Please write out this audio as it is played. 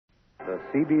The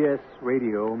CBS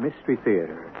Radio Mystery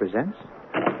Theater presents...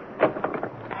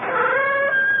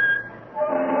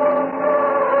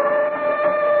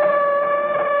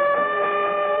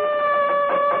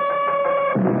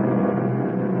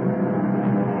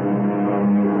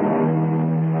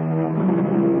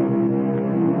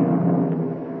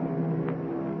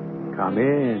 Come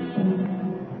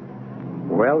in.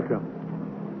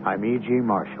 Welcome. I'm E.G.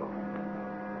 Marshall.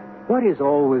 What is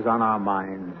always on our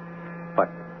minds, but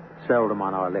seldom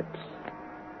on our lips?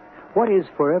 What is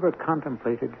forever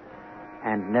contemplated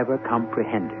and never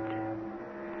comprehended?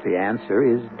 The answer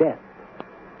is death.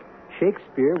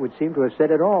 Shakespeare would seem to have said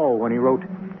it all when he wrote,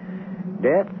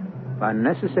 "Death, a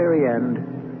necessary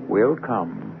end, will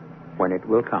come when it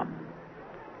will come."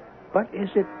 But is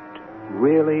it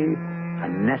really a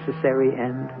necessary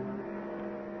end?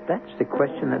 That's the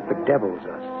question that bedevils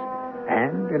us,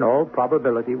 and in all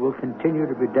probability will continue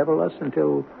to bedevil us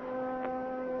until,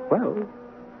 well,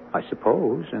 I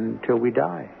suppose, until we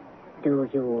die. Do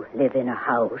you live in a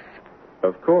house?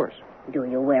 Of course. Do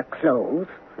you wear clothes?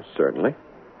 Certainly.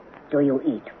 Do you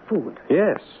eat food?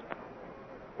 Yes.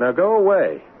 Now go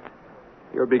away.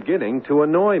 You're beginning to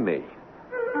annoy me.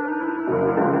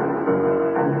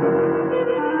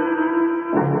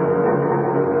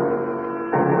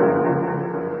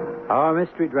 Our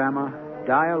mystery drama,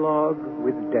 Dialogue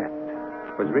with Death,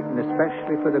 was written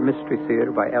especially for the Mystery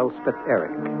Theater by Elspeth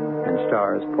Eric and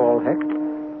stars Paul Hecht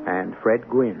and Fred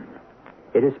Gwynne.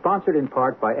 It is sponsored in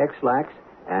part by X-Lax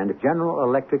and General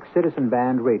Electric Citizen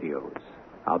Band radios.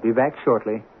 I'll be back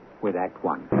shortly with Act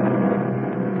One.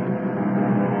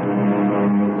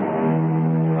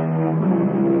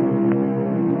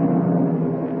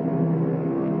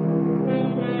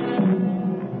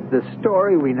 The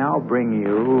story we now bring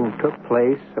you took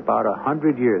place about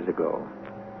 100 years ago,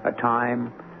 a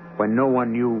time when no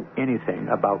one knew anything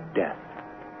about death,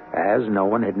 as no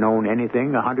one had known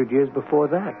anything 100 years before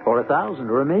that, or 1,000,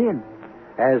 or 1,000,000,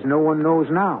 as no one knows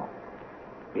now.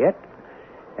 Yet,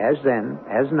 as then,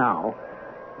 as now,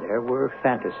 there were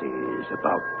fantasies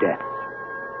about death,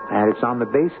 and it's on the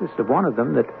basis of one of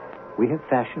them that we have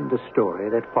fashioned the story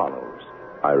that follows.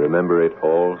 I remember it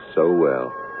all so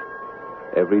well.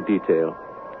 Every detail,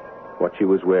 what she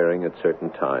was wearing at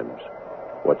certain times,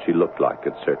 what she looked like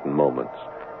at certain moments,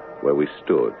 where we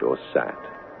stood or sat,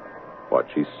 what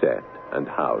she said and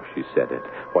how she said it,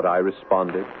 what I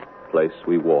responded, place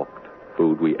we walked,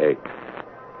 food we ate,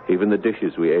 even the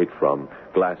dishes we ate from,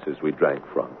 glasses we drank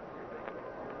from.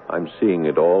 I'm seeing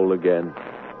it all again,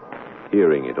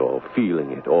 hearing it all,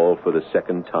 feeling it all for the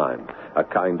second time, a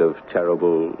kind of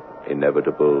terrible,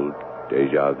 inevitable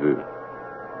déjà vu.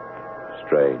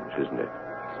 Strange, isn't it?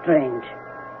 Strange.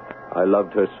 I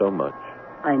loved her so much.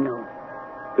 I know.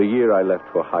 The year I left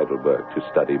for Heidelberg to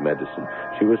study medicine,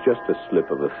 she was just a slip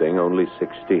of a thing, only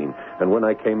 16. And when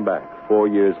I came back 4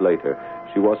 years later,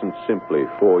 she wasn't simply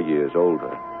 4 years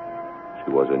older.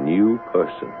 She was a new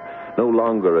person, no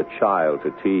longer a child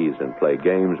to tease and play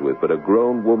games with, but a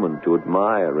grown woman to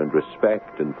admire and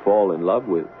respect and fall in love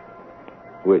with,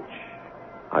 which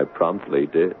I promptly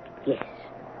did. Yes,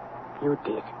 you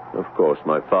did. Of course,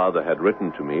 my father had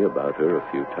written to me about her a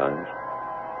few times.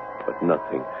 But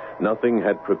nothing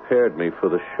had prepared me for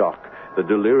the shock, the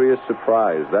delirious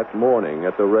surprise that morning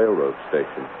at the railroad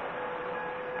station.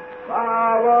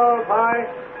 Bravo, Point!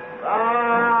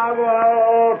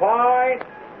 Bravo, Point!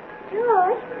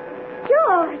 George!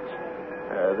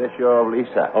 This your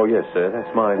Lisa? Oh, yes, sir.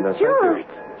 That's mine. George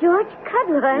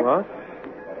Cudler. What?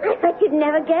 I thought you'd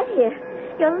never get here.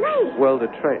 You're late. Well, the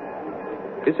train...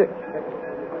 Is it...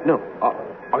 No.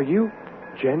 Are you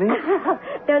Jenny?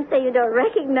 Don't say you don't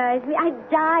recognize me. I'd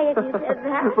die if you said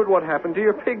that. But what happened to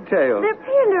your pigtails? They're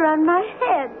pinned around my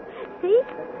head. See?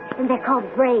 And they're called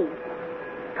braids.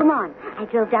 Come on. I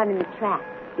drove down in the trap.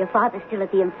 Your father's still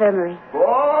at the infirmary.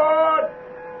 Board!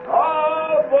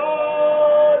 Oh,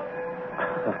 board!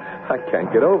 I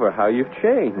can't get over how you've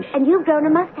changed. And you've grown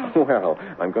a mustache. Well,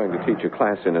 I'm going to teach a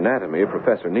class in anatomy. A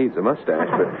professor needs a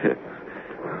mustache, but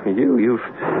you've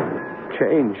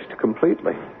changed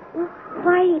completely.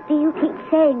 Why do you keep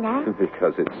saying that?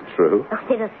 Because it's true. Oh,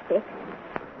 fiddlestick.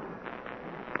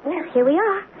 Well, here we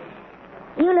are.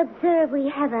 You'll observe we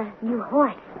have a new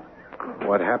horse.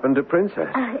 What happened to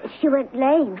Princess? She went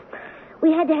lame.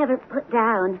 We had to have her put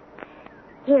down.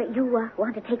 Here, you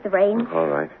want to take the reins? All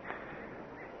right.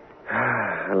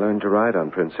 I learned to ride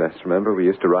on Princess. Remember, we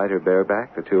used to ride her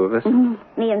bareback, the two of us? Mm-hmm.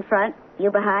 Me in front,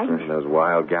 you behind. And those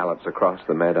wild gallops across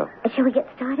the meadow. Shall we get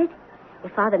started?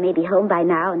 Your father may be home by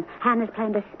now, and Hannah's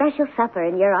planned a special supper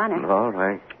in your honor. All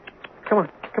right. Come on.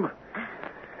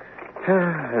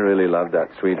 I really love that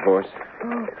sweet horse.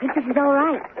 Oh, Princess is all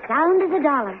right. Sound as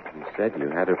 $1. You said you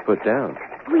had her put down.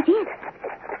 We did.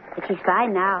 But she's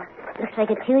fine now. Looks like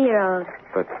a 2-year-old.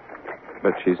 But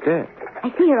she's dead. I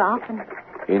see her often.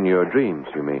 In your dreams,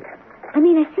 you mean? I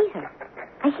see her.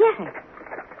 I hear her.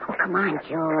 Oh, come on,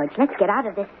 George. Let's get out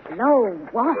of this slow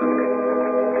walk.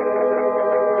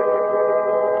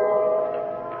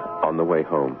 On the way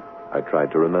home, I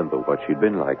tried to remember what she'd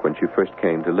been like when she first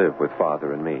came to live with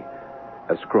Father and me.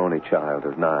 A scrawny child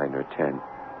of 9 or 10.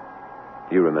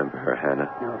 You remember her, Hannah?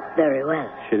 No, very well.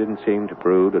 She didn't seem to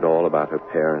brood at all about her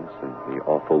parents and the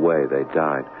awful way they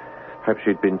died. Perhaps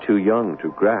she'd been too young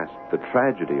to grasp the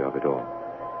tragedy of it all.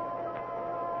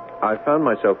 I found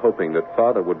myself hoping that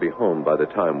Father would be home by the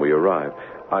time we arrived.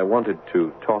 I wanted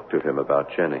to talk to him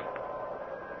about Jenny.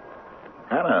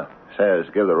 Hannah says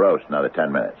give the roast another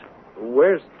 10 minutes.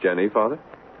 Where's Jenny, Father?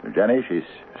 Jenny, she's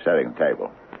setting the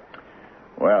table.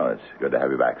 Well, it's good to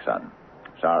have you back, son.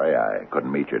 Sorry I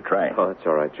couldn't meet your train. Oh, that's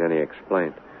all right. Jenny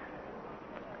explained.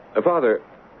 Father,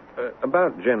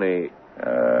 about Jenny...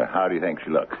 how do you think she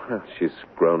looks? She's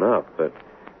grown up, but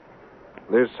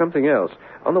there's something else.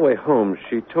 On the way home,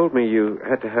 she told me you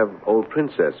had to have old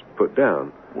Princess put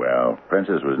down. Well,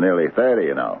 Princess was nearly 30,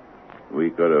 you know. We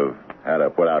could have had her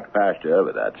put out to pasture,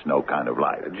 but that's no kind of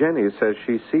life. Jenny says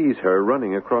she sees her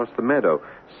running across the meadow,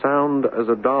 sound as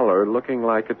 $1, looking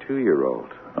like a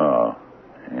 2-year-old. Oh,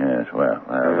 yes, well,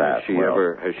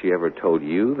 Has she ever told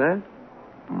you that?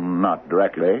 Not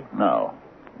directly, no.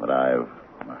 But I've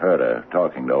heard her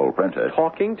talking to old Princess.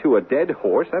 Talking to a dead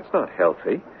horse? That's not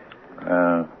healthy.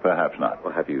 Perhaps not.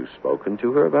 Well, have you spoken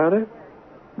to her about it?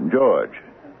 George,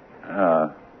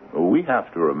 we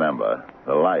have to remember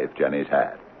the life Jenny's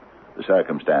had, the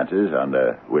circumstances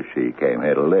under which she came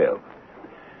here to live.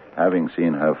 Having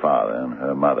seen her father and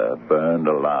her mother burned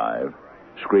alive,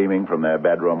 screaming from their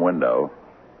bedroom window,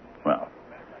 well,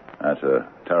 that's a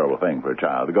terrible thing for a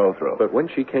child to go through. But when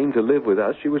she came to live with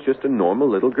us, she was just a normal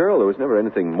little girl. There was never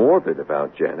anything morbid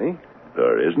about Jenny.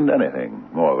 There isn't anything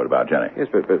morbid about Jenny. Yes,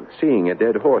 but seeing a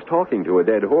dead horse, talking to a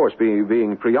dead horse,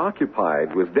 being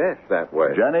preoccupied with death that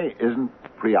way. Jenny isn't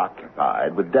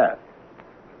preoccupied with death.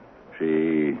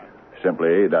 She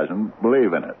simply doesn't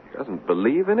believe in it. Doesn't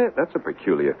believe in it? That's a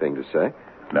peculiar thing to say.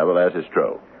 Nevertheless, it's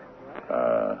true.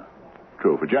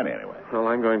 True for Jenny, anyway. Well,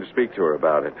 I'm going to speak to her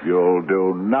about it. You'll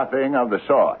do nothing of the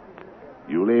sort.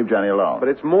 You leave Jenny alone. But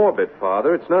it's morbid,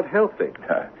 Father. It's not healthy.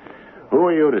 Who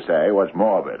are you to say what's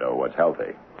morbid or what's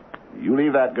healthy? You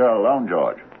leave that girl alone,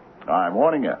 George. I'm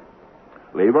warning you.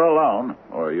 Leave her alone,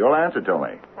 or you'll answer to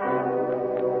me.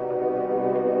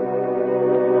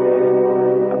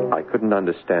 I couldn't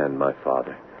understand my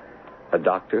father. A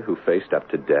doctor who faced up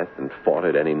to death and fought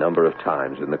it any number of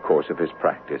times in the course of his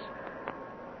practice.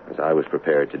 As I was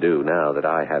prepared to do now that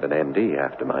I had an MD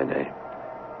after my name.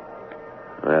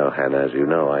 Well, Hannah, as you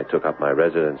know, I took up my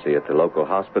residency at the local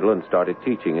hospital and started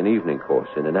teaching an evening course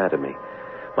in anatomy.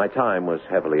 My time was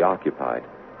heavily occupied,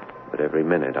 but every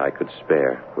minute I could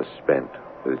spare was spent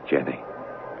with Jenny.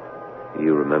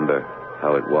 You remember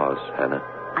how it was, Hannah?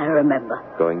 I remember.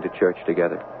 Going to church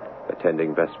together,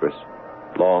 attending Vespers,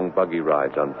 long buggy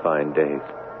rides on fine days,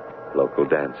 local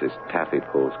dances, taffy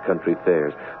pulls, country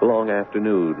fairs, long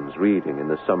afternoons reading in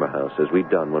the summer house as we'd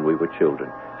done when we were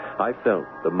children. I felt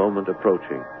the moment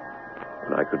approaching,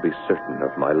 and I could be certain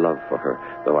of my love for her,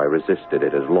 though I resisted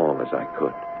it as long as I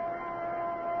could.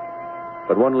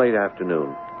 But one late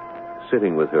afternoon,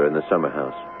 sitting with her in the summer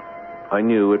house, I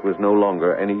knew it was no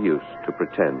longer any use to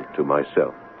pretend to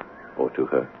myself or to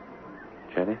her.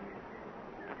 Jenny,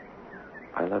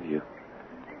 I love you.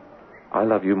 I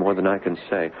love you more than I can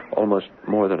say, almost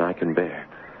more than I can bear.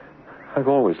 I've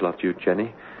always loved you,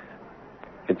 Jenny.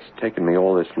 It's taken me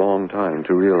all this long time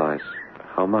to realize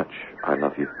how much I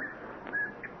love you.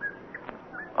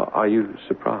 Are you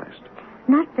surprised?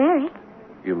 Not very.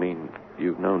 You mean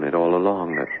you've known it all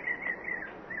along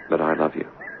that I love you?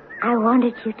 I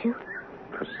wanted you to.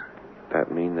 Does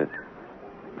that mean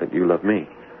that you love me?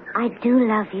 I do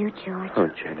love you, George. Oh,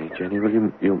 Jenny, will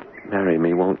you marry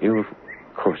me, won't you? Of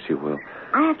course you will.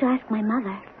 I have to ask my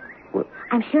mother. What?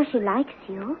 I'm sure she likes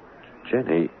you.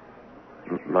 Jenny,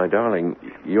 my darling,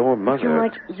 your mother...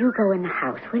 George, you go in the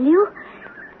house, will you?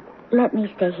 Let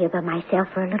me stay here by myself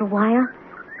for a little while.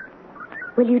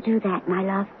 Will you do that, my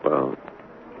love? Well,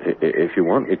 if you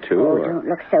want me to... Oh, don't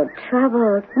look so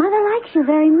troubled. Mother likes you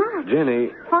very much.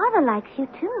 Jenny... Father likes you,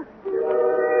 too.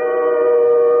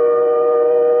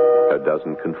 A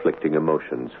dozen conflicting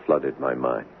emotions flooded my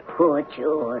mind. Poor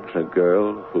George. A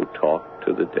girl who talked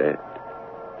to the dead.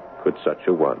 Could such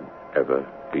a one ever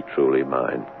be truly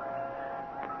mine?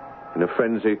 In a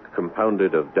frenzy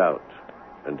compounded of doubt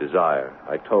and desire,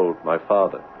 I told my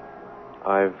father.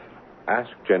 I've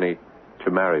asked Jenny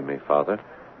to marry me, Father.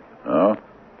 Oh?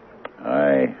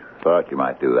 I thought you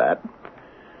might do that.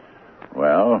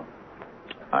 Well,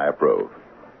 I approve.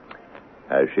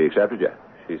 Has she accepted you?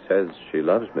 She says she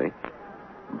loves me.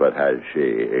 But has she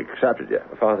accepted you?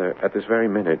 Father, at this very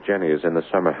minute, Jenny is in the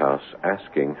summer house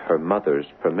asking her mother's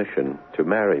permission to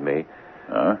marry me.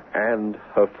 Huh? And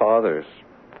her father's.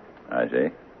 I see.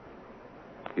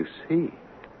 You see?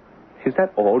 Is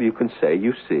that all you can say,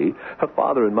 you see? Her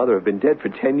father and mother have been dead for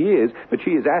 10 years, but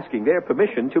she is asking their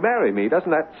permission to marry me.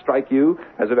 Doesn't that strike you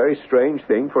as a very strange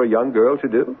thing for a young girl to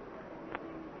do?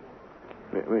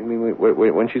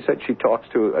 When she said she talks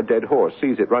to a dead horse,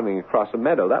 sees it running across a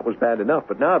meadow, that was bad enough.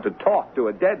 But now to talk to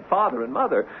a dead father and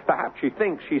mother, perhaps she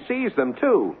thinks she sees them,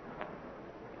 too.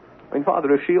 I mean,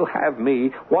 Father, if she'll have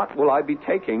me, what will I be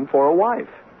taking for a wife?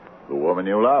 The woman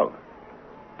you love.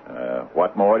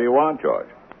 What more do you want, George?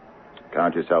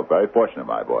 Count yourself very fortunate,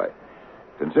 my boy.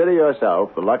 Consider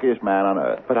yourself the luckiest man on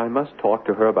earth. But I must talk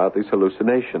to her about these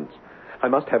hallucinations. I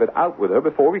must have it out with her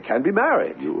before we can be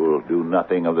married. You will do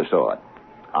nothing of the sort.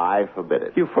 I forbid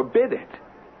it. You forbid it?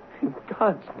 In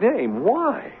God's name,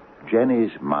 why?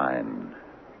 Jenny's mind,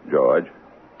 George,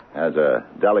 has a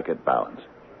delicate balance.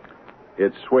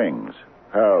 It swings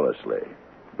perilously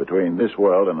between this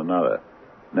world and another,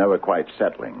 never quite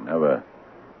settling, never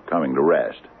coming to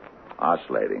rest,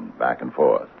 oscillating back and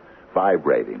forth,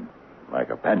 vibrating like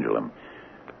a pendulum.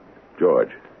 George,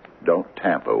 don't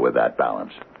tamper with that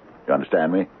balance. You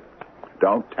understand me?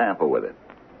 Don't tamper with it.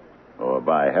 Or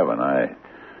by heaven, I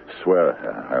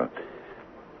swear,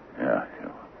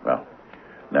 well,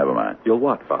 never mind. You'll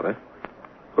what, Father?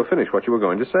 Well, finish what you were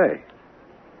going to say.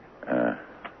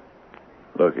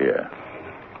 Look here.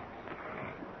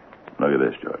 Look at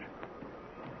this, George.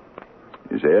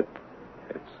 You see it?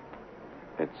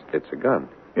 It's a gun.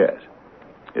 Yes,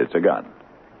 it's a gun.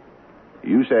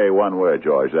 You say one word,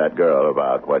 George, to that girl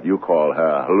about what you call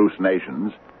her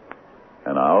hallucinations,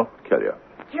 and I'll kill you.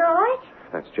 George?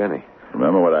 That's Jenny.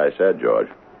 Remember what I said, George.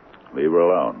 Leave her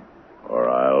alone, or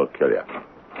I'll kill you.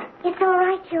 It's all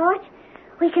right, George.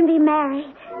 We can be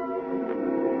married.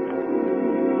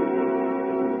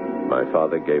 My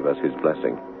father gave us his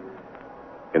blessing.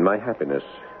 In my happiness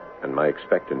and my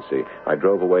expectancy, I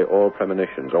drove away all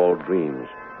premonitions, all dreams.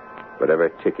 But ever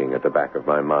ticking at the back of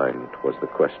my mind was the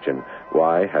question,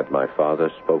 why had my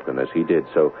father spoken as he did,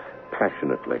 so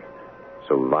passionately,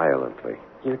 so violently?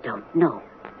 You don't know.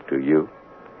 Do you?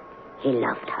 He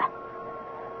loved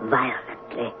her.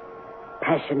 Violently,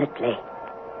 passionately,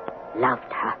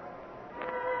 loved her.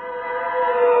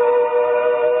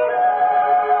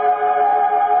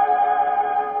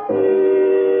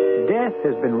 Death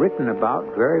has been written about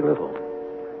very little.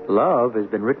 Love has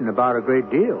been written about a great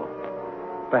deal.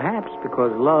 Perhaps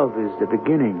because love is the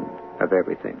beginning of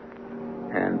everything,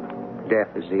 and death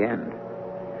is the end.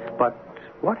 But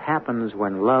what happens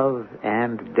when love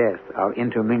and death are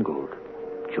intermingled,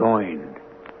 joined,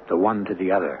 the one to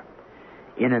the other,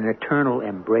 in an eternal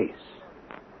embrace?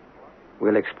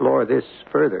 We'll explore this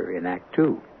further in Act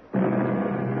 2.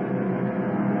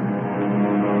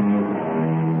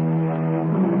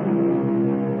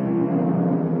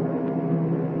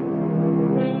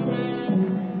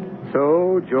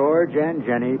 So George and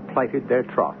Jenny plighted their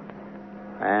troth,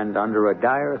 and under a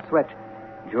dire threat,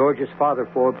 George's father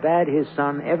forbade his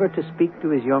son ever to speak to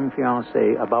his young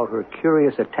fiancée about her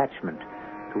curious attachment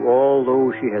to all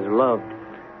those she has loved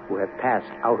who have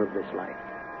passed out of this life.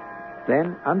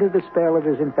 Then, under the spell of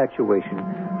his infatuation,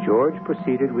 George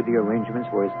proceeded with the arrangements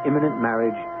for his imminent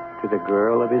marriage to the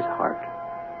girl of his heart.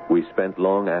 We spent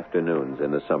long afternoons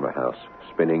in the summer house,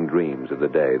 spinning dreams of the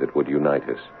day that would unite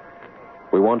us.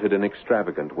 We wanted an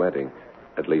extravagant wedding.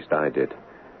 At least I did.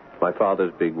 My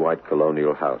father's big white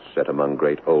colonial house set among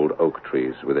great old oak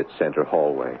trees with its center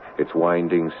hallway, its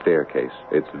winding staircase,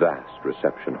 its vast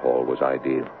reception hall was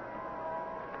ideal.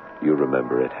 You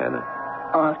remember it, Hannah?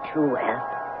 All too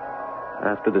well.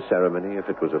 After the ceremony, if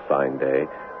it was a fine day,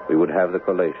 we would have the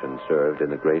collation served in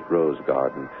the great rose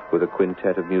garden with a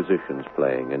quintet of musicians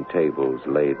playing and tables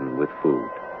laden with food.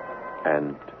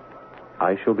 And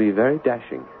I shall be very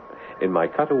dashing in my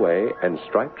cutaway and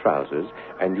striped trousers,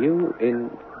 and you in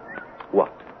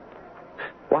what?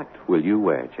 What will you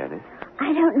wear, Jenny?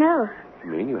 I don't know.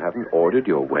 You mean you haven't ordered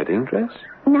your wedding dress?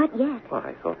 Not yet. Well,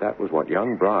 I thought that was what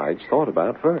young brides thought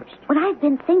about first. Well, I've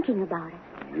been thinking about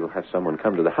it. You'll have someone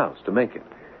come to the house to make it,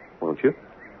 won't you?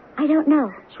 I don't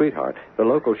know. Sweetheart, the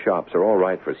local shops are all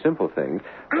right for simple things.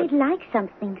 I'd like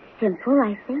something simple,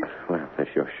 I think. Well, if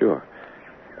you're sure.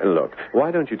 Look,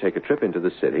 why don't you take a trip into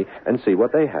the city and see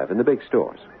what they have in the big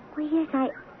stores? Well, yes,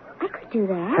 I could do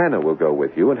that. Hannah will go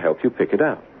with you and help you pick it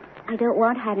out. I don't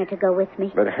want Hannah to go with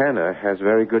me. But Hannah has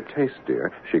very good taste,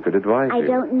 dear. She could advise you. I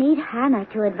don't need Hannah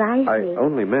to advise I me.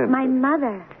 only meant... My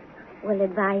mother will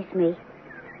advise me.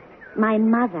 My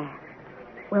mother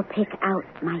will pick out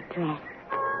my dress.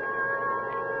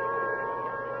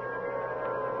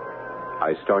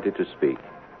 I started to speak,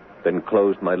 then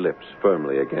closed my lips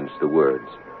firmly against the words.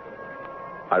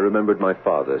 I remembered my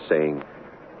father saying,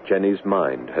 Jenny's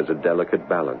mind has a delicate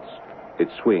balance. It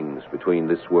swings between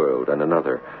this world and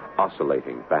another,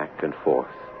 oscillating back and forth.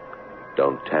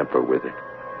 Don't tamper with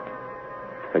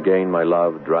it. Again, my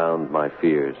love drowned my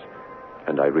fears,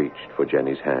 and I reached for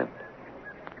Jenny's hand.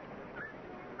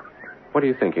 What are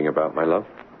you thinking about, my love?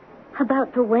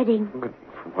 About the wedding. But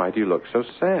why do you look so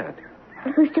sad?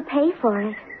 But who's to pay for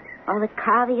it? All the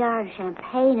caviar and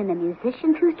champagne and the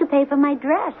musicians. Who's to pay for my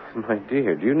dress? My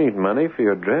dear, do you need money for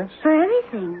your dress? For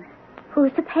everything.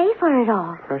 Who's to pay for it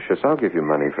all? Precious, I'll give you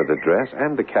money for the dress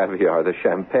and the caviar, the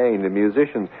champagne, the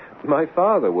musicians. My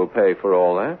father will pay for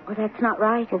all that. Well, that's not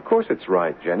right. Of course it's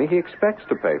right, Jenny. He expects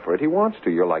to pay for it. He wants to.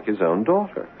 You're like his own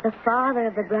daughter. The father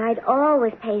of the bride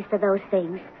always pays for those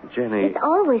things. Jenny. It's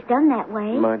always done that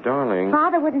way. My darling.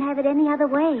 Father wouldn't have it any other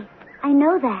way. I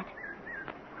know that.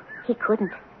 He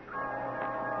couldn't.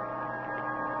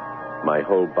 My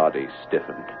whole body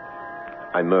stiffened.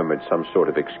 I murmured some sort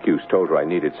of excuse, told her I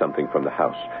needed something from the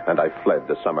house, and I fled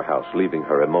the summer house, leaving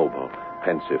her immobile,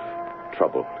 pensive,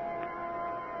 troubled.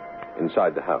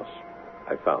 Inside the house,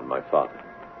 I found my father.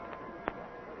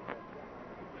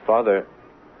 Father,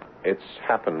 it's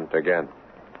happened again.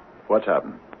 What's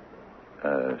happened?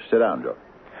 Sit down, George.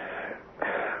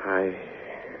 I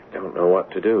don't know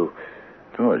what to do.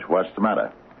 George, what's the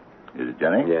matter? Is it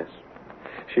Jenny? Yes.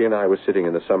 She and I were sitting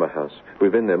in the summer house.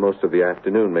 We've been there most of the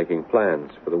afternoon making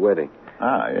plans for the wedding.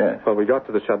 Ah, yes. Well, we got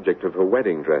to the subject of her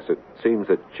wedding dress. It seems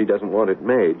that she doesn't want it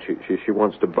made. She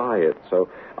wants to buy it. So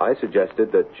I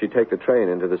suggested that she take the train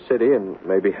into the city and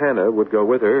maybe Hannah would go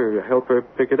with her to help her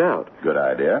pick it out. Good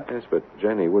idea. Yes, but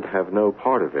Jenny would have no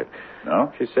part of it.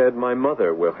 No? She said, my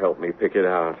mother will help me pick it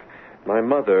out. My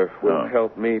mother will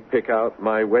help me pick out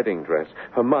my wedding dress.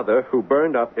 Her mother, who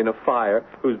burned up in a fire,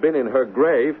 who's been in her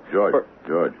grave...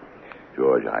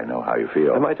 George, I know how you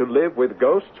feel. Am I to live with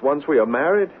ghosts once we are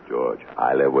married? George,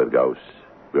 I live with ghosts.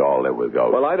 We all live with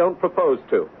ghosts. Well, I don't propose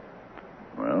to.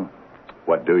 Well,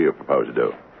 what do you propose to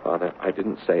do? Father, I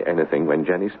didn't say anything when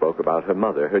Jenny spoke about her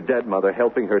mother, her dead mother,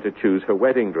 helping her to choose her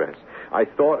wedding dress. I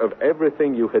thought of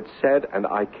everything you had said, and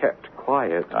I kept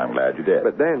quiet. I'm glad you did.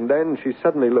 But then she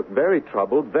suddenly looked very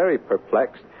troubled, very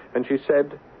perplexed, and she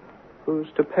said,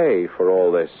 who's to pay for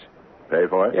all this? Pay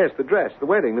for it? Yes, the dress, the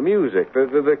wedding, the music,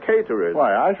 the caterers.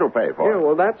 Why, I shall pay for it. Yeah,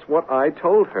 well, that's what I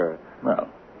told her. Well,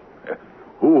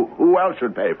 who else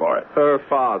should pay for it? Her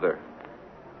father.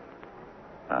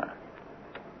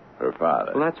 Her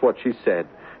father. Well, that's what she said.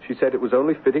 She said it was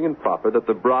only fitting and proper that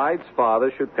the bride's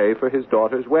father should pay for his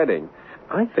daughter's wedding.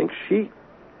 I think she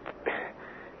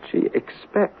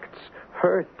expects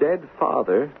her dead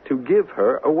father to give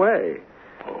her away.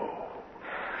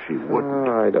 She wouldn't.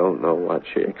 I don't know what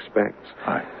she expects.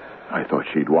 I thought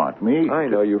she'd want me. I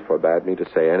know you forbade me to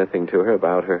say anything to her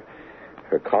about her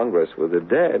congress with the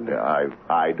dead. Yeah,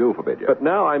 I do forbid you. But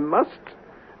now I must.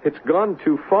 It's gone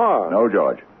too far. No,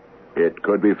 George. It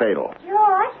could be fatal.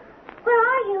 George, where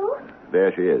are you?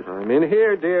 There she is. I'm in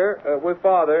here, dear, with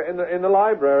Father in the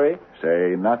library.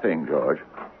 Say nothing, George.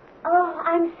 Oh,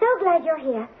 I'm so glad you're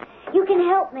here. You can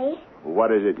help me.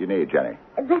 What is it you need, Jenny?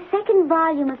 The second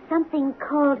volume of something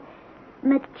called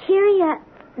Materia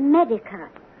Medica.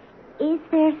 Is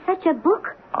there such a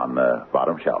book? On the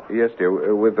bottom shelf. Yes,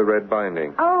 dear, with the red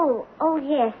binding. Oh,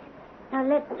 yes. Now,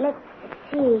 let's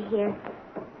see here.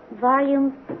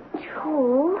 Volume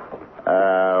 2.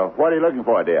 What are you looking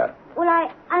for, dear? Well,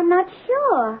 I'm not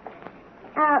sure.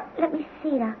 Let me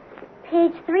see now.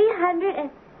 Page 300 and...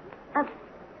 oh,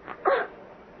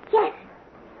 yes.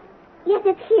 Yes,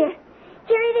 it's here.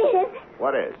 Here it is.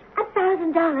 What is?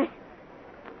 $1,000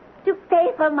 to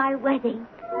pay for my wedding.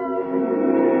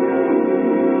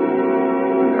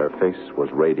 Her face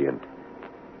was radiant.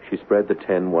 She spread the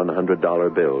 10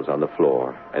 $100 bills on the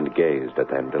floor and gazed at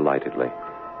them delightedly.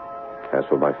 As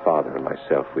for my father and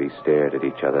myself, we stared at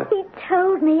each other. He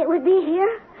told me it would be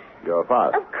here. Your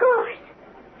father? Of course.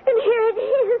 And here it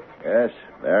is. Yes,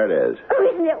 there it is. Oh,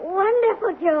 isn't it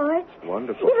wonderful, George?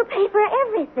 Wonderful. It'll pay for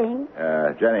everything.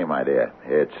 Jenny, my dear,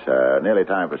 it's nearly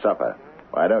time for supper.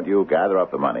 Why don't you gather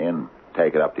up the money and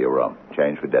take it up to your room?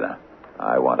 Change for dinner.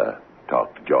 I want to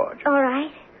talk to George. All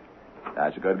right.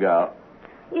 That's a good girl.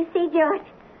 You see, George,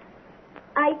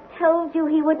 I told you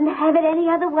he wouldn't have it any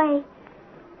other way.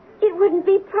 It wouldn't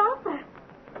be proper.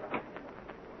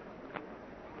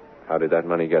 How did that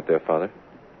money get there, Father?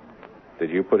 Did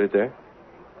you put it there?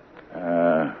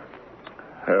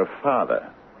 Her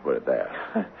father put it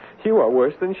there. You are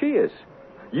worse than she is.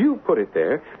 You put it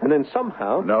there, and then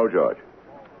somehow... No, George.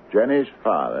 Jenny's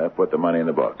father put the money in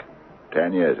the book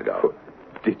 10 years ago.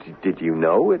 Did you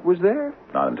know it was there?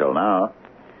 Not until now.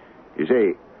 You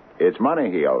see, it's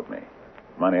money he owed me.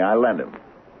 Money I lent him.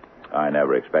 I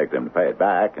never expected him to pay it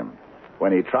back, and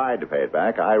when he tried to pay it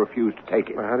back, I refused to take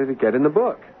it. Well, how did it get in the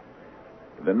book?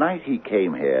 The night he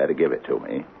came here to give it to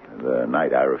me, the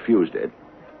night I refused it,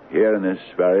 here in this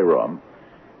very room,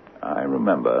 I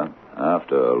remember,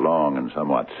 after a long and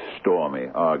somewhat stormy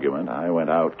argument, I went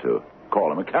out to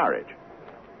call him a carriage.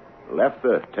 Left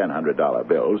the $1,000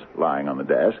 bills lying on the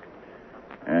desk,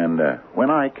 and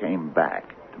when I came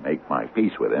back to make my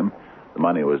peace with him, the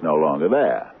money was no longer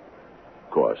there.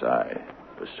 Of course, I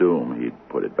assumed he'd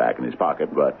put it back in his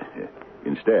pocket, but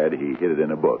instead he hid it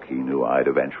in a book he knew I'd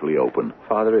eventually open.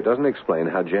 Father, it doesn't explain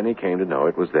how Jenny came to know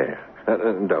it was there.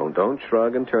 Don't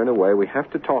shrug and turn away. We have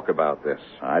to talk about this.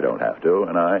 I don't have to,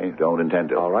 and I don't intend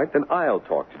to. All right, then I'll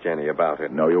talk to Jenny about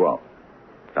it. No, you won't.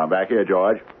 Come back here,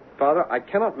 George. Father, I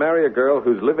cannot marry a girl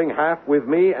who's living half with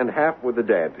me and half with the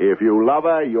dead. If you love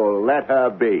her, you'll let her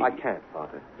be. I can't,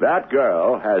 Father. That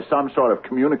girl has some sort of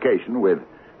communication with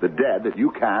the dead that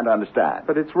you can't understand.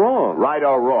 But it's wrong. Right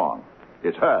or wrong,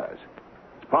 it's hers.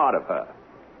 It's part of her.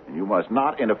 And you must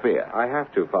not interfere. I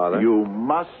have to, Father. You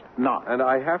must not. And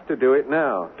I have to do it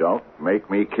now. Don't make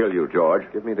me kill you, George.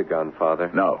 Give me the gun,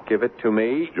 Father. No. Give it to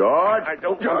me. George! I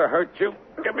don't want to hurt you.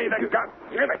 Give me the gun.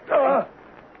 Give it to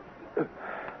me.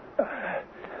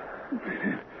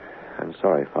 I'm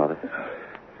sorry, Father.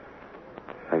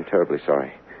 I'm terribly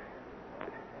sorry.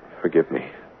 Forgive me.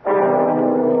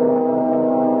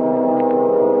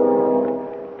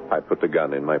 I put the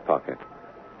gun in my pocket.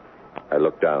 I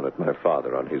looked down at my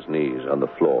father on his knees on the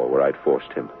floor where I'd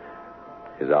forced him.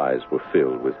 His eyes were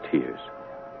filled with tears.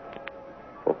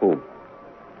 For whom?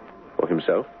 For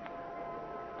himself?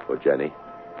 For Jenny?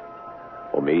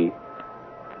 For me?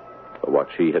 For what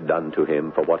she had done to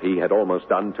him? For what he had almost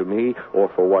done to me? Or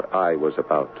for what I was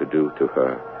about to do to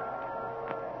her?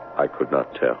 I could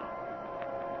not tell.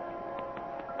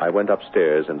 I went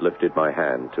upstairs and lifted my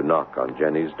hand to knock on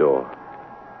Jenny's door.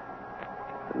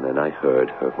 And then I heard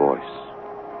her voice.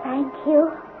 Thank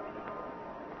you.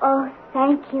 Oh,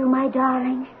 thank you, my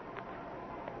darling.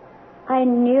 I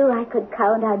knew I could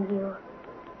count on you.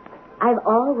 I've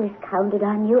always counted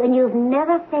on you, and you've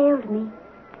never failed me.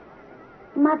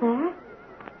 Mother,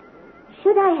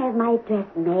 should I have my dress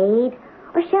made,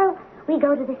 or shall we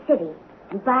go to the city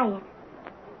and buy it?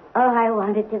 Oh, I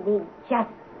want it to be just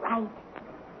right.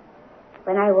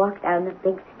 When I walk down the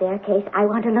big staircase, I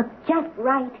want to look just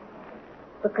right.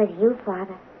 Because you,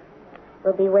 Father,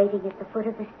 will be waiting at the foot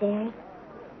of the stairs.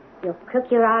 You'll crook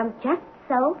your arm just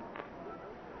so,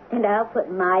 and I'll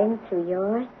put mine through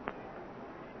yours.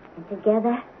 And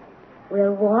together,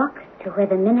 we'll walk to where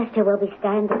the minister will be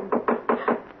standing.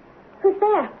 Who's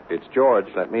there? It's George.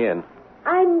 Let me in.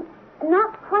 I'm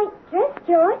not quite dressed,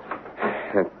 George.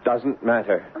 It doesn't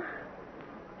matter. Oh,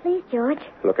 please, George.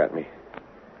 Look at me.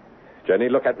 Jenny,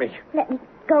 look at me. Let me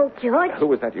go, George. Who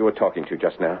was that you were talking to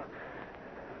just now?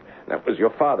 That was your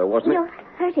father, wasn't You're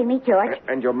hurting me, George.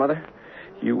 And your mother?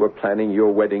 You were planning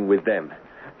your wedding with them.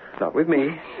 Not with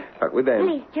me, but with them.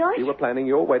 Please, George. You were planning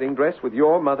your wedding dress with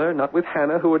your mother, not with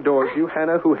Hannah, who adores you.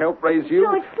 Hannah, who helped raise you.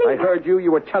 George, please. I heard you.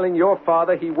 You were telling your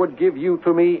father he would give you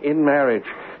to me in marriage.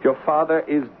 Your father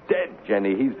is dead,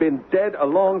 Jenny. He's been dead a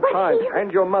long time.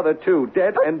 And your mother, too.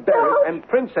 Dead and buried. George. And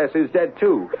Princess is dead,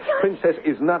 too. George. Princess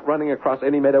is not running across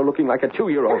any meadow looking like a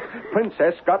 2-year-old.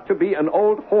 Princess got to be an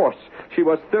old horse. She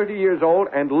was 30 years old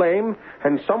and lame,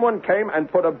 and someone came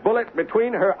and put a bullet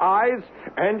between her eyes,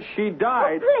 and she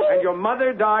died. Oh, please. And your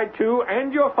mother died, too,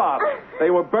 and your father. They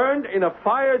were burned in a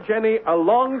fire, Jenny, a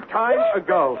long time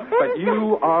ago. But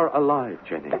you are alive,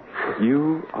 Jenny.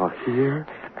 You are here,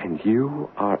 and you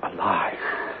are alive.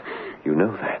 You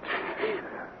know that.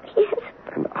 Yes.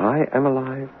 And I am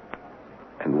alive,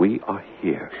 and we are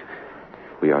here.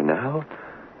 We are now,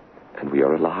 and we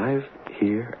are alive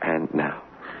here and now.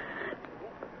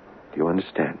 Do you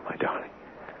understand, my darling?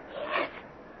 Yes.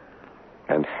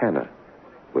 And Hannah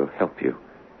will help you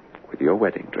with your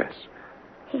wedding dress.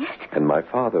 Yes. And my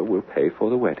father will pay for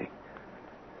the wedding.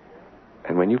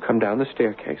 And when you come down the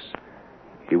staircase,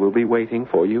 he will be waiting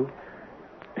for you,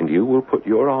 and you will put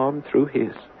your arm through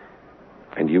his,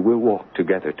 and you will walk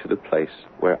together to the place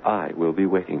where I will be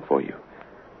waiting for you.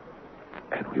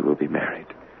 And we will be married.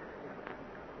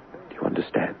 Do you you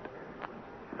understand?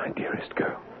 My dearest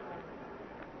girl.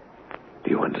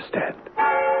 Do you understand?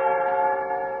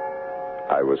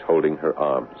 I was holding her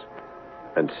arms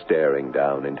and staring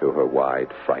down into her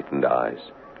wide, frightened eyes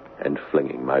and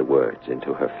flinging my words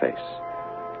into her face.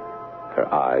 Her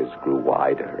eyes grew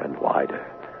wider and wider.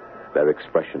 Their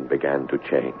expression began to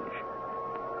change.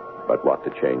 But what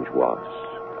the change was,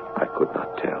 I could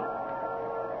not tell.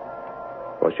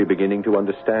 Was she beginning to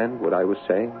understand what I was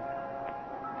saying?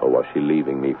 Or was she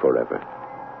leaving me forever?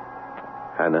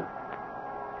 Hannah,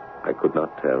 I could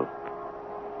not tell.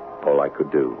 All I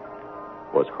could do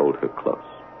was hold her close.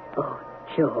 Oh,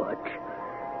 George.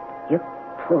 You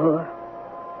poor,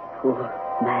 poor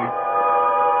man.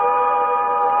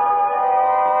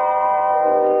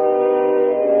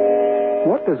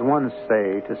 What does one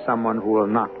say to someone who will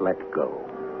not let go?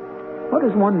 What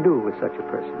does one do with such a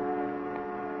person?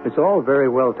 It's all very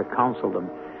well to counsel them,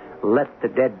 let the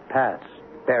dead pass,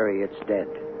 bury its dead.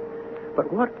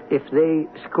 But what if they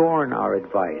scorn our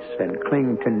advice and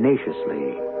cling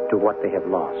tenaciously to what they have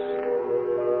lost?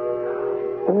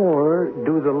 Or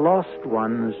do the lost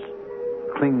ones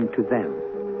cling to them?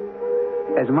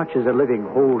 As much as the living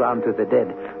hold on to the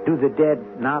dead, do the dead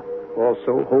not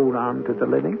also hold on to the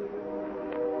living?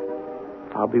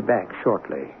 I'll be back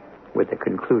shortly with the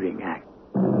concluding act.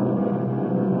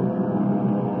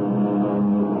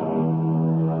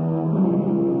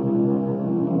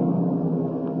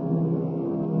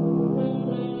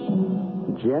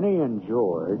 Jenny and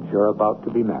George are about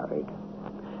to be married.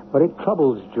 But it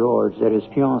troubles George that his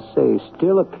fiancée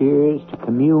still appears to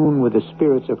commune with the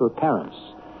spirits of her parents,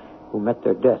 who met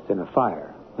their death in a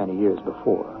fire many years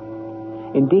before.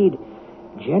 Indeed,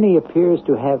 Jenny appears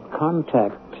to have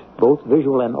contact, both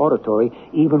visual and auditory,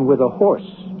 even with a horse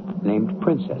named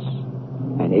Princess,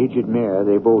 an aged mare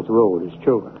they both rode as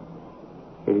children.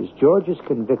 It is George's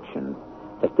conviction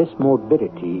that this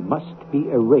morbidity must be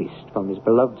erased from his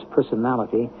beloved's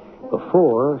personality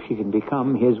before she can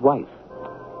become his wife.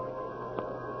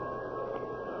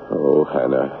 Oh,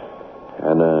 Hannah.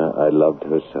 Hannah, I loved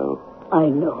her so. I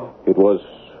know. It was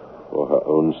for her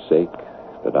own sake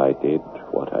that I did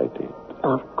what I did.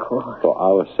 Of course. For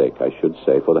our sake, I should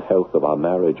say, for the health of our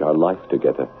marriage, our life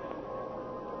together.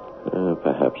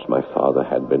 Perhaps my father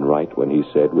had been right when he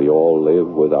said we all live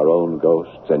with our own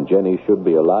ghosts, and Jenny should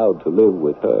be allowed to live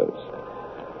with hers.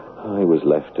 I was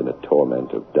left in a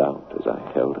torment of doubt as I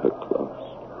held her close.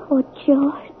 Oh,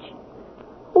 George,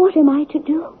 what am I to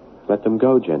do? Let them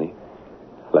go, Jenny.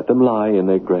 Let them lie in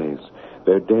their graves.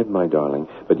 They're dead, my darling,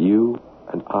 but you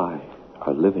and I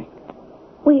are living.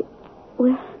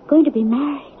 We're going to be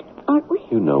married, aren't we?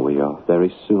 You know we are,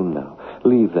 very soon now.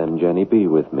 Leave them, Jenny. Be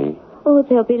with me. Oh,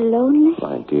 they'll be lonely.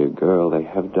 My dear girl, they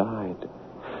have died.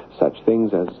 Such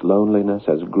things as loneliness,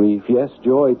 as grief, yes,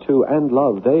 joy too, and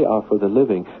love, they are for the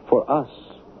living, for us,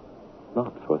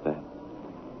 not for them.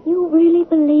 You really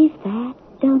believe that,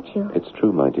 don't you? It's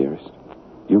true, my dearest.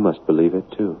 You must believe it,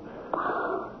 too.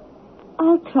 Oh,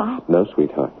 I'll try. No,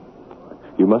 sweetheart.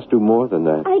 You must do more than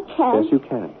that. I can't. Yes, you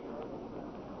can.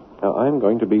 Now, I'm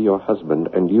going to be your husband,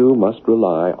 and you must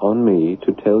rely on me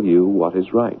to tell you what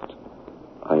is right.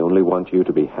 I only want you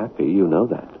to be happy, you know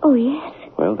that. Oh, yes.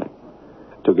 Well, then,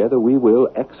 together we will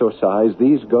exorcise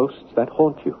these ghosts that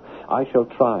haunt you. I shall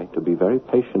try to be very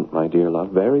patient, my dear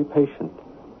love, very patient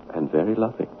and very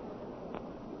loving.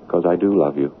 Because I do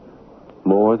love you,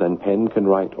 more than pen can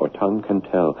write or tongue can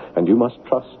tell, and you must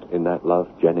trust in that love,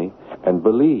 Jenny, and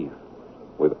believe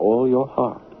with all your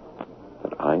heart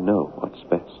that I know what's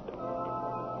best.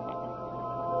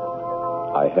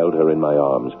 I held her in my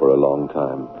arms for a long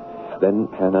time. Then,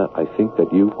 Hannah, I think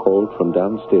that you called from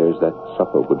downstairs that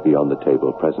supper would be on the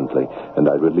table presently, and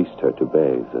I released her to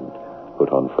bathe and put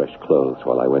on fresh clothes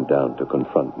while I went down to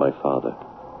confront my father.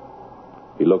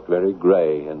 He looked very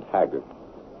gray and haggard.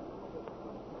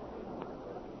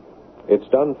 It's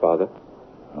done, Father.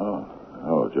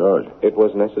 Oh, George. It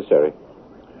was necessary.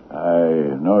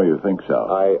 I know you think so.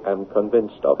 I am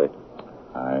convinced of it.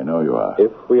 I know you are.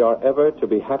 If we are ever to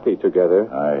be happy together...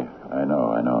 I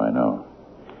know.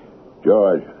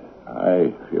 George,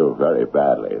 I feel very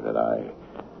badly that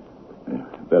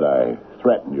I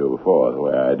threatened you before the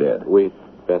way I did. We'd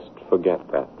best forget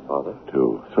that, Father.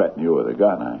 To threaten you with a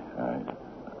gun,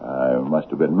 I must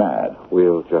have been mad.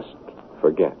 We'll just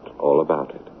forget all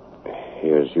about it.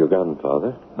 Here's your gun,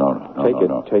 Father. No.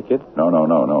 Take it. No.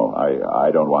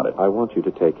 I don't want it. I want you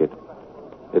to take it.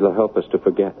 It'll help us to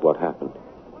forget what happened.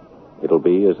 It'll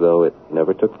be as though it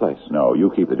never took place. No,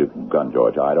 you keep the gun,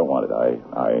 George. I don't want it.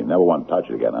 I never want to touch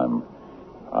it again. I'm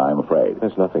afraid.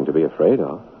 There's nothing to be afraid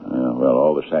of. Well,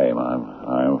 all the same,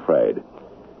 I'm afraid.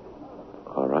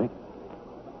 All right.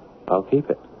 I'll keep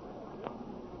it.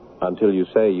 Until you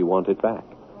say you want it back.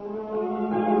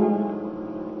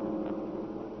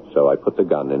 So I put the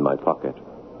gun in my pocket.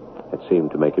 It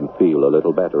seemed to make him feel a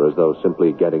little better, as though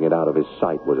simply getting it out of his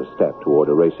sight was a step toward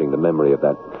erasing the memory of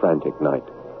that frantic night.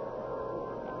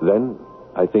 Then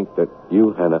I think that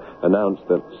you, Hannah, announced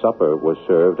that supper was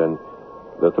served, and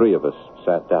the three of us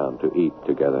sat down to eat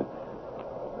together.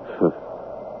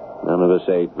 None of us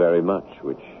ate very much,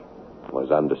 which was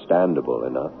understandable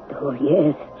enough. Oh,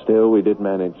 yes. Still, we did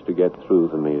manage to get through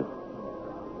the meal.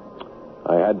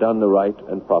 I had done the right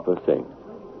and proper thing.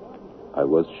 I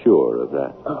was sure of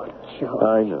that. Oh, sure.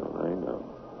 I know.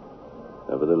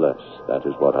 Nevertheless, that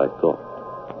is what I thought.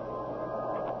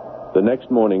 The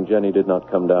next morning, Jenny did not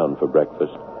come down for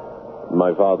breakfast.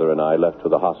 My father and I left for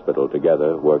the hospital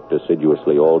together, worked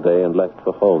assiduously all day, and left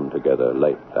for home together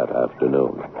late that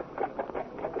afternoon.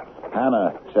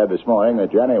 Hannah said this morning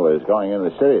that Jenny was going into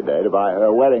the city today to buy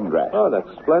her wedding dress. Oh, that's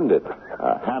splendid.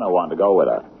 Hannah wanted to go with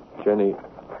her. Jenny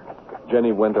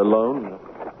went alone?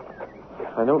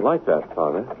 I don't like that,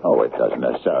 Father. Oh, it doesn't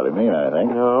necessarily mean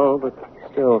anything. No, but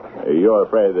still... You're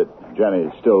afraid that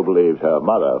Jenny still believes her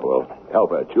mother will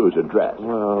help her choose a dress.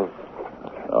 Well...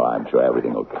 Oh, I'm sure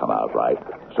everything will come out right,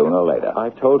 sooner or later. I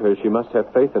told her she must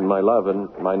have faith in my love and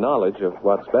my knowledge of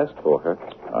what's best for her.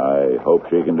 I hope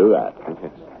she can do that.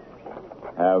 Yes.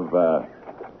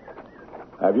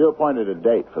 Have you appointed a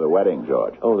date for the wedding,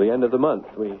 George? Oh, the end of the month.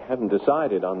 We hadn't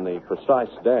decided on the precise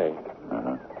day.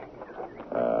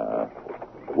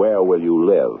 Where will you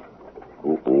live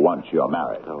once you're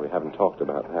married? No, we haven't talked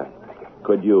about that.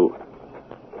 Would you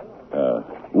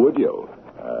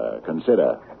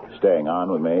consider staying on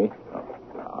with me?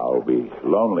 I'll be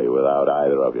lonely without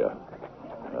either of you.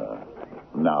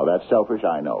 Now, that's selfish,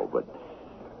 I know, but,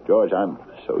 George, I'm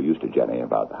so used to Jenny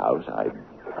about the house,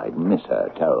 I'd miss her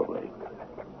terribly.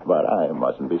 But I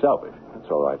mustn't be selfish. That's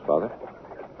all right, Father.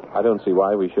 I don't see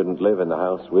why we shouldn't live in the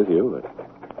house with you,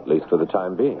 at least for the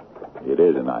time being. It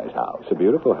is a nice house. It's a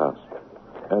beautiful house,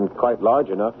 and quite large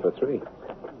enough for three.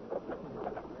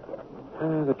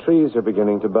 The trees are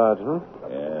beginning to bud, huh?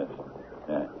 Yes.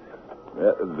 Yeah.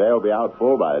 They'll be out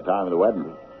full by the time of the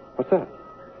wedding. What's that?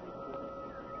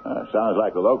 Sounds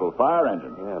like the local fire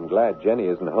engine. Yeah, I'm glad Jenny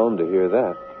isn't home to hear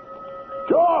that.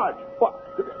 George! What?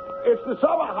 It's the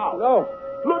summer house. No.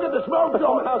 Look at the smoke, The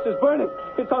George. house is burning.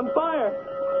 It's on fire.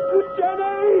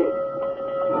 Jenny!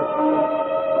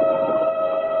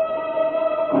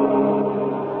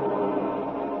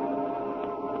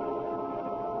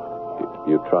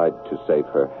 You tried to save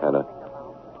her, Hannah.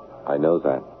 I know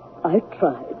that. I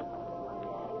tried.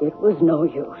 It was no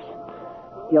use.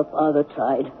 Your father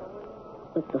tried,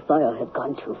 but the fire had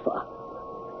gone too far.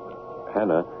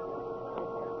 Hannah,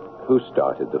 who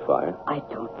started the fire? I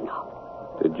don't know.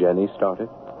 Did Jenny start it?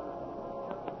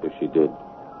 If she did,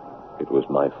 it was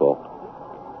my fault.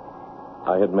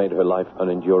 I had made her life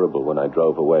unendurable when I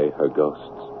drove away her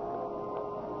ghosts.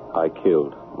 I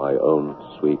killed my own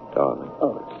sweet darling.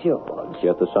 Oh, George.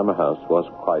 Yet the summer house was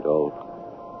quite old.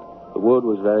 The wood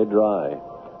was very dry.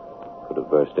 Could have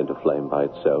burst into flame by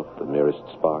itself, the merest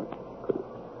spark.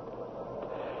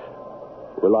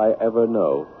 Will I ever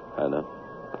know, Hannah?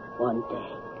 One day.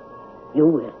 You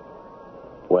will.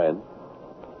 When?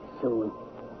 Soon.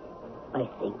 I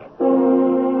think.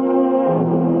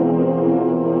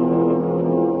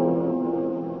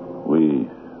 We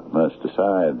must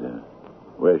decide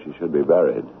where she should be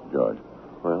buried, George.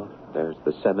 Well, there's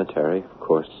the cemetery. Of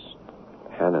course,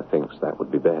 Hannah thinks that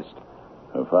would be best.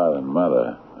 Her father and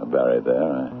mother are buried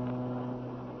there.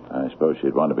 I suppose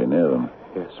she'd want to be near them.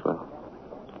 Yes, well,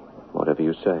 whatever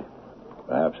you say.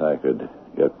 Perhaps I could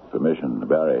get permission to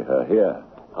bury her here.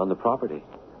 On the property?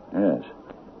 Yes.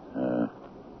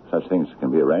 Such things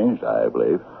can be arranged, I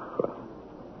believe. Well,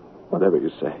 whatever you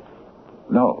say.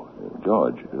 No,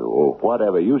 George,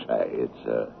 whatever you say,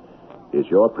 it's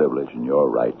your privilege and your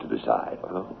right to decide.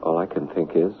 Well, all I can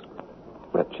think is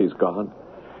that she's gone.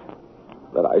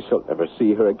 That I shall never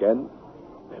see her again.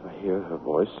 Never hear her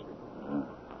voice.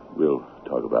 We'll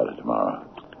talk about it tomorrow.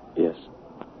 Yes.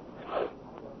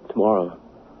 Tomorrow.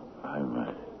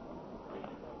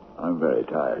 I'm very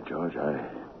tired, George. I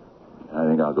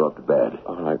think I'll go up to bed.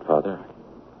 All right, Father.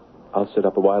 I'll sit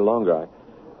up a while longer.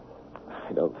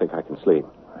 I don't think I can sleep.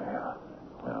 Yeah.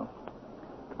 Well,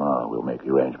 tomorrow we'll make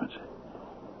the arrangements.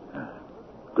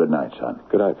 Good night, son.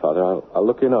 Good night, Father. I'll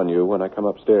look in on you when I come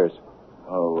upstairs.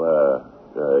 Oh,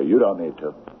 you don't need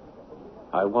to.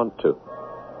 I want to.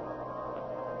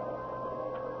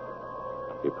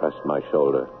 He pressed my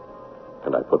shoulder,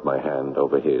 and I put my hand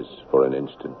over his for an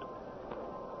instant.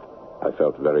 I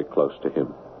felt very close to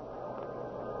him.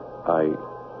 I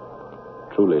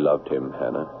truly loved him,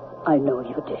 Hannah. I know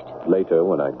you did. Later,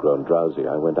 when I'd grown drowsy,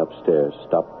 I went upstairs,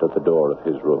 stopped at the door of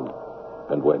his room,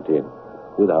 and went in,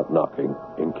 without knocking,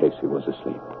 in case he was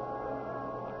asleep.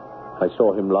 I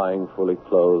saw him lying fully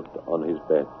clothed on his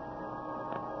bed,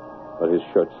 but his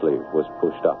shirt sleeve was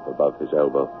pushed up above his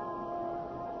elbow.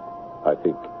 I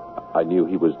think I knew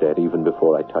he was dead even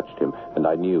before I touched him, and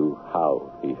I knew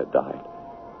how he had died.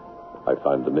 I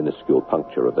found the minuscule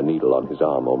puncture of a needle on his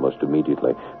arm almost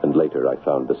immediately, and later I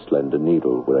found the slender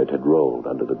needle where it had rolled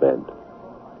under the bed.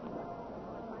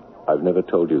 I've never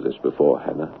told you this before,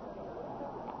 Hannah,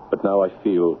 but now I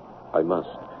feel I must.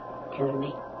 Tell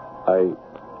me.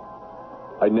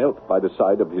 I knelt by the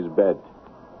side of his bed,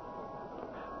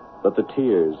 but the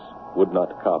tears would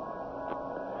not come.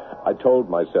 I told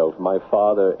myself, my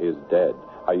father is dead.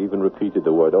 I even repeated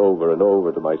the word over and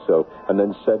over to myself, and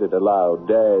then said it aloud,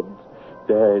 dead,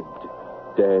 dead,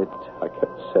 dead, I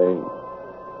kept saying.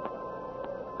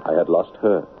 I had lost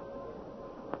her,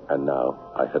 and now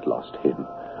I had lost him,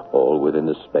 all within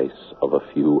the space of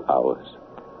a few hours.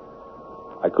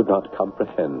 I could not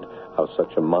comprehend how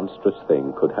such a monstrous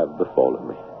thing could have befallen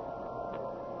me.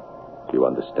 Do you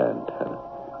understand, Hannah?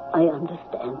 I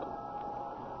understand.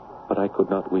 But I could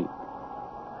not weep.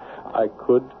 I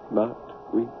could not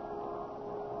weep.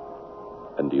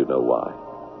 And do you know why?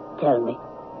 Tell me.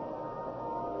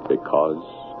 Because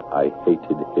I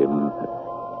hated him.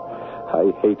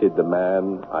 I hated the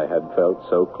man I had felt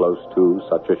so close to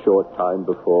such a short time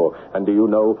before. And do you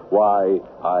know why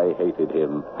I hated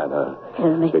him, Hannah?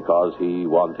 Tell me. Because he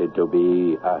wanted to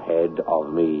be ahead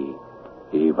of me.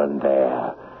 Even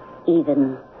there.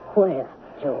 Even where,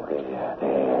 George?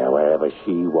 There, wherever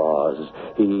she was.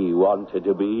 He wanted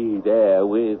to be there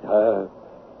with her.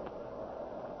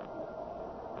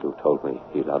 You told me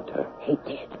he loved her. He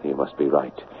did. He must be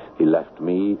right. He left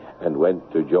me and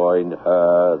went to join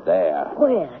her there.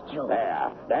 Where, George?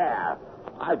 There.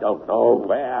 I don't know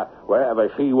where. Wherever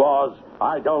she was,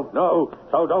 I don't know.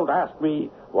 So don't ask me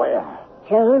where.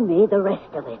 Tell me the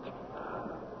rest of it.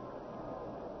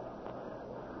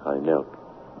 I knelt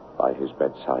by his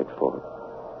bedside for,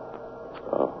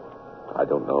 I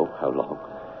don't know how long.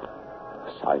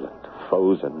 Silent,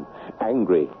 frozen,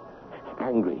 angry.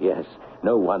 Angry, yes.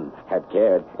 No one had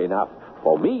cared enough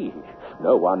for me.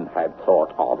 No one had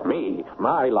thought of me,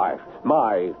 my life,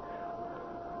 my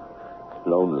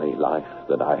lonely life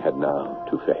that I had now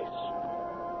to face.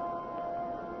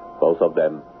 Both of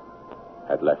them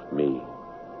had left me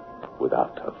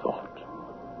without a thought.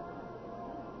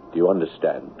 Do you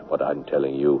understand what I'm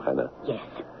telling you, Hannah? Yes.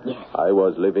 I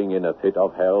was living in a pit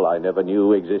of hell I never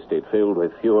knew existed, filled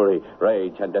with fury,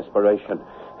 rage, and desperation.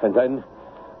 And then...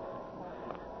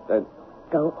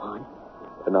 Go on.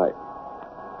 And I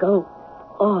Go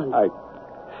on.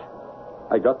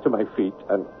 I got to my feet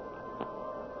and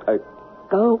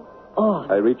Go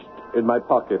on. I reached in my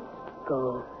pocket.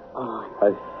 Go on.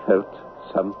 I felt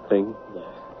something. Yes.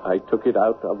 I took it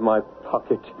out of my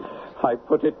pocket. I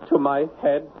put it to my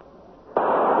head.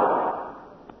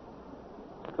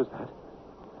 What was that?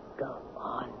 Go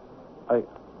on.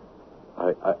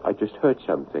 I just heard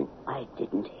something. I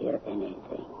didn't hear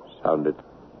anything. Sounded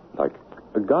like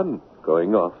a gun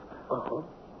going off. Oh?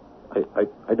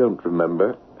 I don't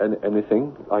remember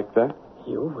anything like that.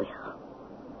 You will.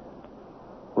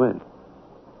 When?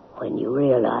 When you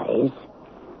realize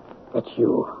that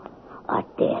you are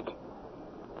dead.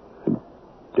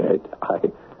 Dead?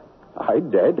 I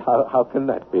dead? How can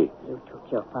that be? You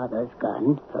took your father's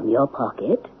gun from your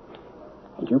pocket,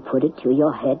 and you put it to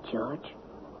your head, George,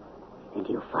 and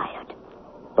you fired.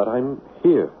 But I'm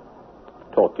here,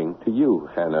 talking to you,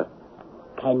 Hannah.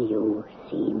 Can you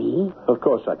see me? Of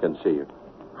course I can see you.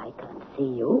 I can't see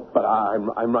you. But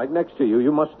I'm right next to you.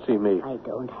 You must see me. I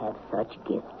don't have such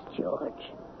gifts,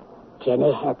 George.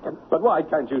 Jenny had them. But why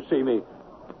can't you see me?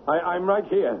 I'm right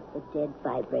here. The dead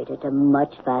vibrate at a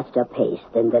much faster pace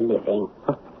than the living.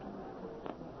 Huh.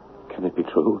 Can it be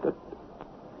true that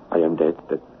I am dead,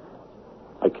 that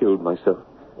I killed myself?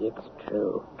 It's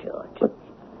true, George. But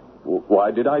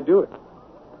why did I do it?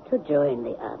 To join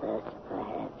the others,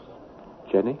 perhaps.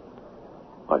 Jenny?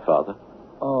 My father?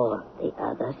 Or the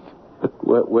others.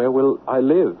 But where will I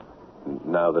live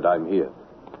now that I'm here?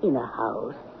 In a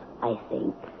house, I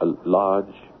think. A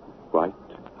large, white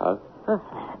house?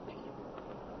 Perhaps.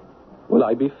 Will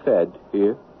I be fed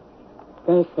here?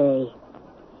 They say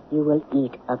you will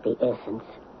eat of the essence.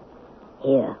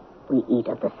 Here, we eat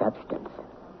of the substance.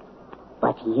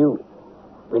 But you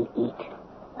will eat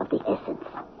of the essence.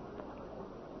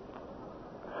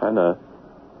 Hannah.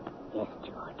 Yes,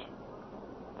 George.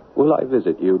 Will I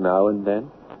visit you now and then?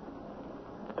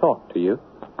 Talk to you?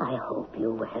 I hope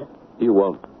you will. You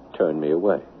won't turn me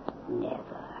away.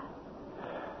 Never.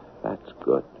 That's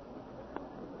good.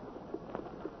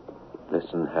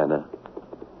 Listen, Hannah.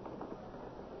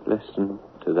 Listen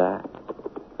to that.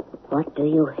 What do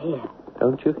you hear?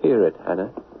 Don't you hear it,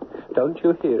 Hannah? Don't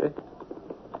you hear it?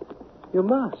 You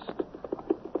must.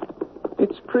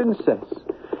 It's Princess.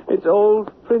 It's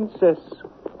old Princess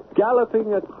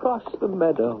galloping across the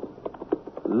meadow,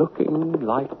 looking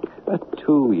like a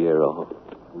 2-year-old.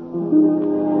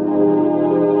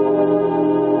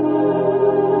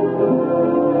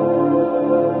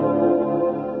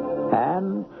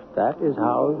 And that is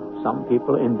how some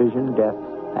people envision death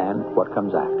and what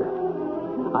comes after.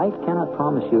 I cannot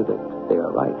promise you that they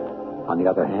are right. On the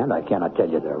other hand, I cannot tell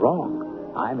you they're wrong.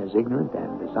 I'm as ignorant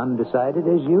and as undecided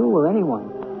as you or anyone.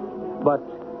 But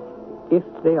if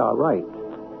they are right,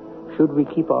 should we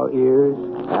keep our ears,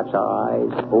 perhaps our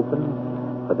eyes,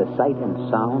 open for the sight and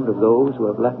sound of those who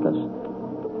have left us?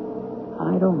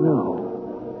 I don't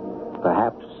know.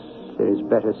 Perhaps it is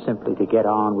better simply to get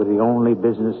on with the only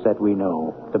business that we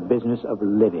know, the business of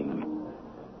living.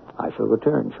 I shall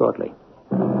return shortly.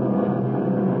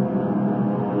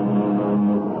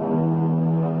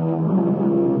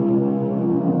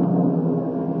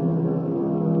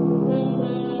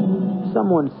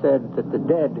 Someone said that the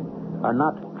dead are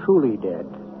not truly dead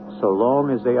so long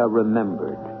as they are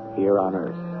remembered here on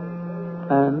Earth.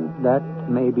 And that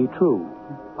may be true.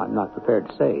 I'm not prepared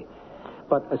to say.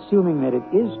 But assuming that it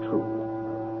is true,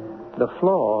 the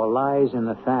flaw lies in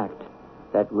the fact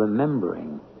that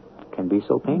remembering can be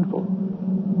so painful.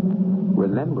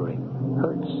 Remembering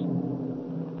hurts.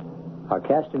 Our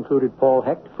cast included Paul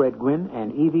Hecht, Fred Gwynn,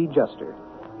 and Evie Juster.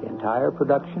 The entire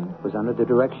production was under the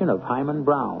direction of Hyman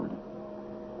Brown.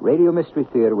 Radio Mystery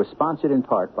Theater was sponsored in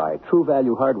part by True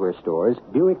Value Hardware Stores,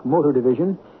 Buick Motor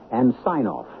Division, and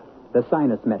Sign-Off, the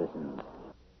sinus medicines.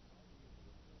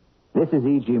 This is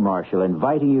E.G. Marshall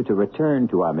inviting you to return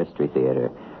to our Mystery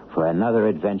Theater for another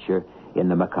adventure in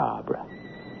the macabre.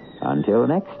 Until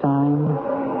next time,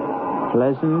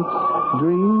 pleasant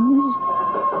dreams.